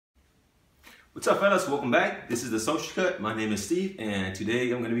What's up, fellas? Welcome back. This is the Social Cut. My name is Steve, and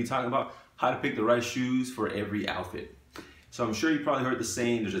today I'm going to be talking about how to pick the right shoes for every outfit. So I'm sure you probably heard the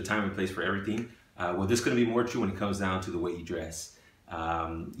saying, there's a time and place for everything. Well, this is going to be more true when it comes down to the way you dress.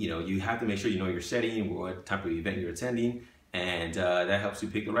 You have to make sure you know your setting, what type of event you're attending, and that helps you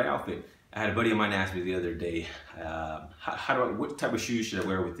pick the right outfit. I had a buddy of mine ask me the other day, what type of shoes should I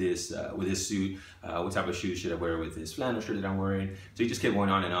wear with this suit? What type of shoes should I wear with this flannel shirt that I'm wearing? So he just kept going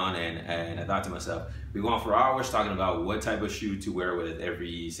on, and I thought to myself, we go on for hours talking about what type of shoe to wear with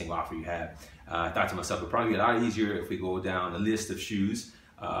every single outfit you have. I thought to myself, it'd probably be a lot easier if we go down a list of shoes,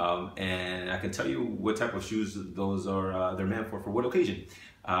 and I can tell you what type of shoes those are. They're meant for what occasion.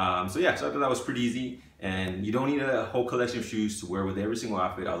 So I thought that was pretty easy, and you don't need a whole collection of shoes to wear with every single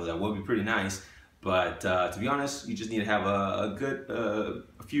outfit, although that would be pretty nice. But to be honest, you just need to have a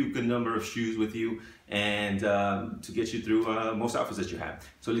few good number of shoes with you, and to get you through most outfits that you have.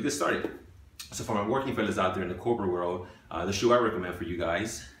 So let's get started. So for my working fellas out there in the corporate world, the shoe I recommend for you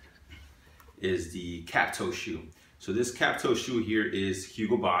guys is the cap toe shoe. So this cap toe shoe here is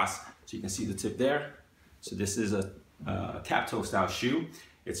Hugo Boss. So you can see the tip there. So this is a cap toe style shoe.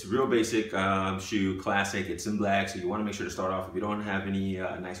 It's a real basic shoe, classic. It's in black, so you want to make sure to start off. If you don't have any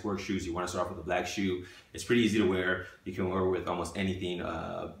nice work shoes, you want to start off with a black shoe. It's pretty easy to wear. You can wear with almost anything.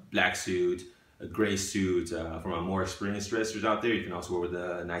 Black suit, a gray suit. For my more experienced dressers out there, you can also wear with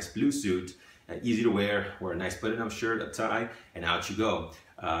a nice blue suit. Easy to wear a nice button-up shirt, a tie, and out you go.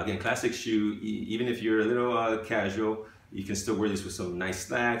 Again, classic shoe. Even if you're a little casual, you can still wear this with some nice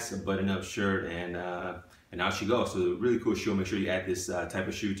slacks, a button-up shirt, and out you go. So really cool shoe. Make sure you add this type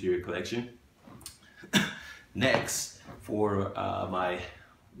of shoe to your collection. Next, for my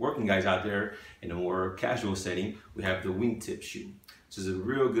working guys out there in a more casual setting, we have the wingtip shoe. This is a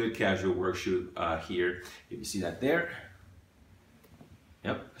real good casual work shoe here. If you see that there.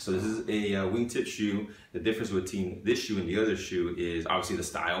 Yep, so this is a wingtip shoe. The difference between this shoe and the other shoe is obviously the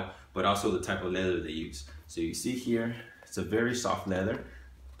style, but also the type of leather they use. So you see here, it's a very soft leather.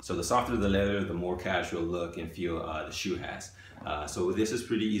 So the softer the leather, the more casual look and feel the shoe has. So this is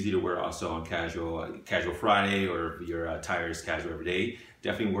pretty easy to wear also on casual Friday, or if your attire is casual every day.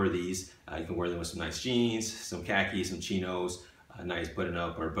 Definitely wear these. You can wear them with some nice jeans, some khakis, some chinos, a nice button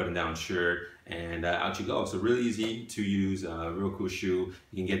up or button down shirt, and out you go. So really easy to use, real cool shoe.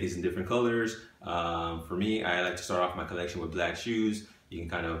 You can get these in different colors. For me, I like to start off my collection with black shoes. You can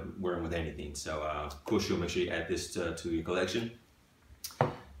kind of wear them with anything. So cool shoe, make sure you add this to your collection.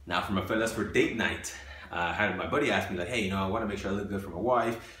 Now for my fellas, for date night, I had my buddy ask me like, hey, I want to make sure I look good for my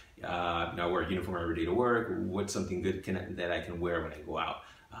wife. I wear a uniform every day to work. What's something good that I can wear when I go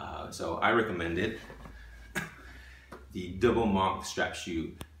out? So I recommended the double monk strap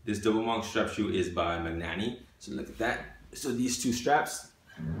shoe. This double monk strap shoe is by Magnani. So look at that. So these two straps,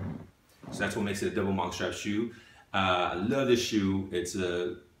 so that's what makes it a double monk strap shoe. I love this shoe.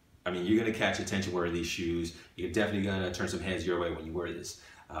 You're gonna catch attention wearing these shoes. You're definitely gonna turn some heads your way when you wear this.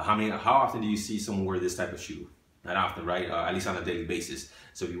 How often do you see someone wear this type of shoe? Not often, right? At least on a daily basis.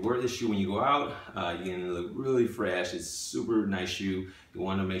 So if you wear this shoe when you go out, you're gonna look really fresh. It's a super nice shoe. You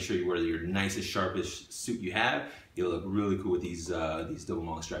wanna make sure you wear your nicest, sharpest suit you have. You'll look really cool with these double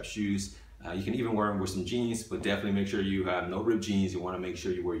monk strap shoes. You can even wear them with some jeans, but definitely make sure you have no ripped jeans. You wanna make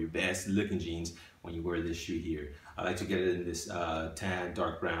sure you wear your best looking jeans when you wear this shoe here. I like to get it in this tan,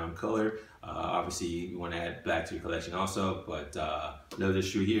 dark brown color. Obviously, you want to add black to your collection also, but love this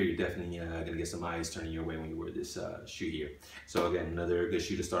shoe here. You're definitely gonna get some eyes turning your way when you wear this shoe here. So again, another good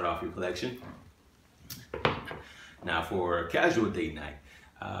shoe to start off your collection. Now for casual date night,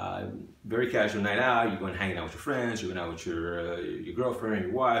 very casual night out. You're going hanging out with your friends. You're going out with your girlfriend,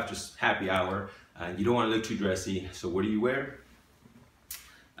 your wife, just happy hour. You don't want to look too dressy. So what do you wear?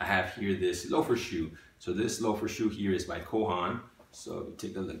 I have here this loafer shoe. So this loafer shoe here is by Kohan. So if you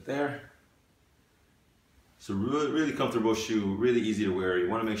take a look there. So really comfortable shoe, really easy to wear. You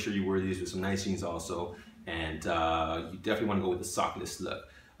want to make sure you wear these with some nice jeans also. And you definitely want to go with the sockless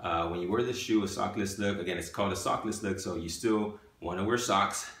look. When you wear this shoe, a sockless look, again, it's called a sockless look, so you still want to wear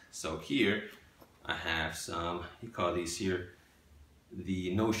socks. So here I have some, you call these here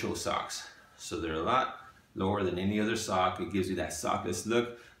the no-show socks. So they're a lot lower than any other sock. It gives you that sockless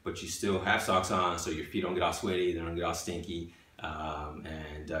look, but you still have socks on, so your feet don't get all sweaty, they don't get all stinky,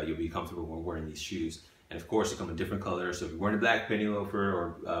 and you'll be comfortable when wearing these shoes. And of course, they come in different colors. So if you're wearing a black penny loafer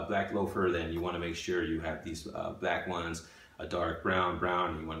or black loafer, then you want to make sure you have these black ones, a dark brown,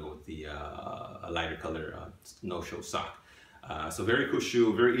 and you want to go with the a lighter color no-show sock. So very cool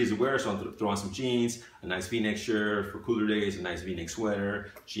shoe, very easy to wear. So throw on some jeans, a nice V-neck shirt for cooler days, a nice V-neck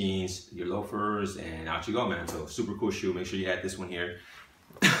sweater, jeans, your loafers, and out you go, man. So super cool shoe. Make sure you add this one here.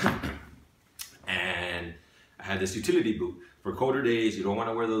 have this utility boot. For colder days, you don't want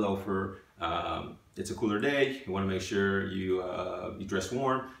to wear the loafer. It's a cooler day. You want to make sure you dress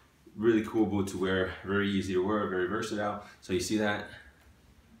warm. Really cool boot to wear. Very easy to wear. Very versatile. So you see that.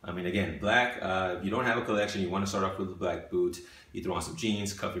 I mean, again, black. If you don't have a collection, you want to start off with a black boot. You throw on some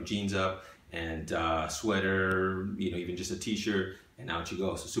jeans, cuff your jeans up, and sweater. Even just a t-shirt, and out you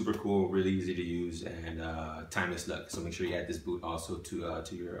go. So super cool, really easy to use, and timeless look. So make sure you add this boot also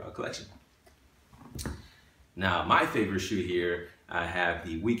to your collection. Now, my favorite shoe here, I have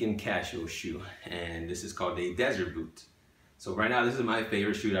the weekend casual shoe, and this is called a desert boot. So right now, this is my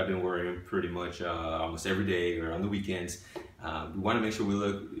favorite shoe that I've been wearing pretty much almost every day or on the weekends. We want to make sure we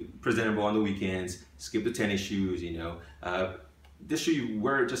look presentable on the weekends. Skip the tennis shoes, This shoe you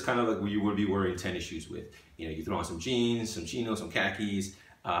wear just kind of like what you would be wearing tennis shoes with. You throw on some jeans, some chinos, some khakis,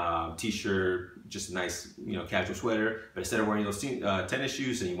 t-shirt, just a nice, casual sweater. But instead of wearing those tennis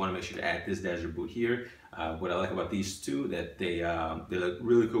shoes, then you want to make sure to add this desert boot here. What I like about these two, that they look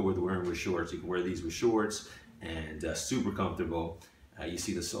really cool with wearing with shorts. You can wear these with shorts, and super comfortable. You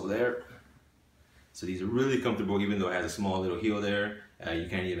see the sole there. So these are really comfortable, even though it has a small little heel there. You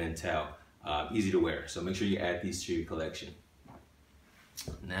can't even tell. Easy to wear. So make sure you add these to your collection.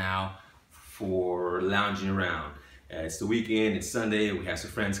 Now, for lounging around. It's the weekend, it's Sunday, we have some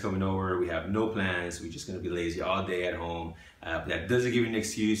friends coming over, we have no plans, we're just gonna be lazy all day at home. But that doesn't give you an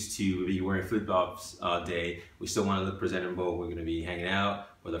excuse to be wearing flip-flops all day. We still wanna look presentable. We're gonna be hanging out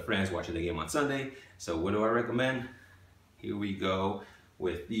with our friends, watching the game on Sunday. So what do I recommend? Here we go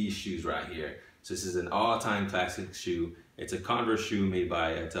with these shoes right here. So this is an all-time classic shoe. It's a Converse shoe made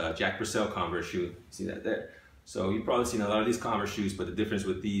by Jack Purcell Converse shoe. See that there? So you've probably seen a lot of these Converse shoes, but the difference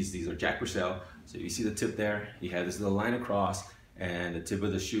with these are Jack Purcell. So you see the tip there, you have this little line across, and the tip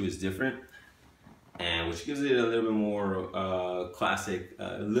of the shoe is different, and which gives it a little bit more classic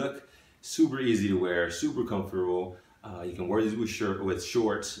look. Super easy to wear, super comfortable. You can wear these with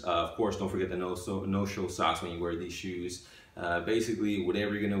shorts. Of course, don't forget the no-show socks when you wear these shoes. Basically,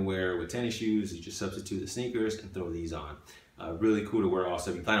 whatever you're gonna wear with tennis shoes, you just substitute the sneakers and throw these on. Really cool to wear also.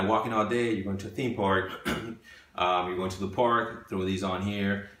 If you plan on walking all day, you're going to a theme park, you're going to the park, throw these on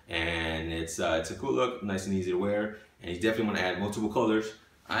here, and it's a cool look, nice and easy to wear. And you definitely want to add multiple colors.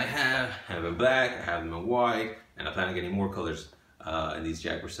 I have them in black, I have them in white, and I plan on getting more colors in these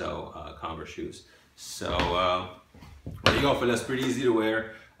Jack Purcell Converse shoes. So there you go, fellas. Pretty easy to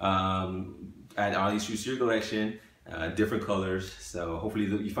wear. Add all these shoes to your collection, different colors. So hopefully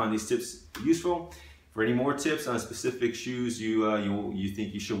you found these tips useful. For any more tips on specific shoes you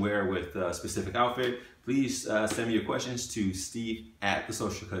think you should wear with a specific outfit, please send me your questions to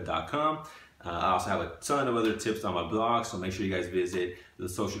steve@thesocialcut.com. I also have a ton of other tips on my blog, so make sure you guys visit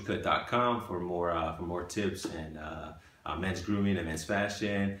thesocialcut.com for more tips and men's grooming and men's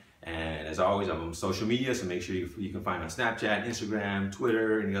fashion. And as always, I'm on social media, so make sure you can find me on Snapchat, Instagram,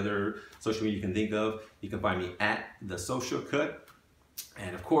 Twitter, any other social media you can think of. You can find me @thesocialcut.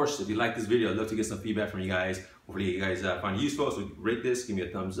 And of course, if you like this video, I'd love to get some feedback from you guys. Hopefully you guys find it useful, so rate this, give me a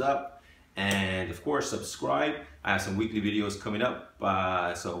thumbs up. And of course, subscribe. I have some weekly videos coming up.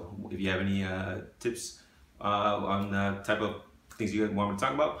 So if you have any tips on the type of things you guys want me to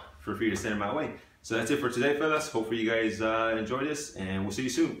talk about, feel free to send them my way. So that's it for today, fellas. Hopefully you guys enjoy this, and we'll see you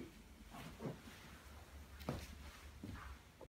soon.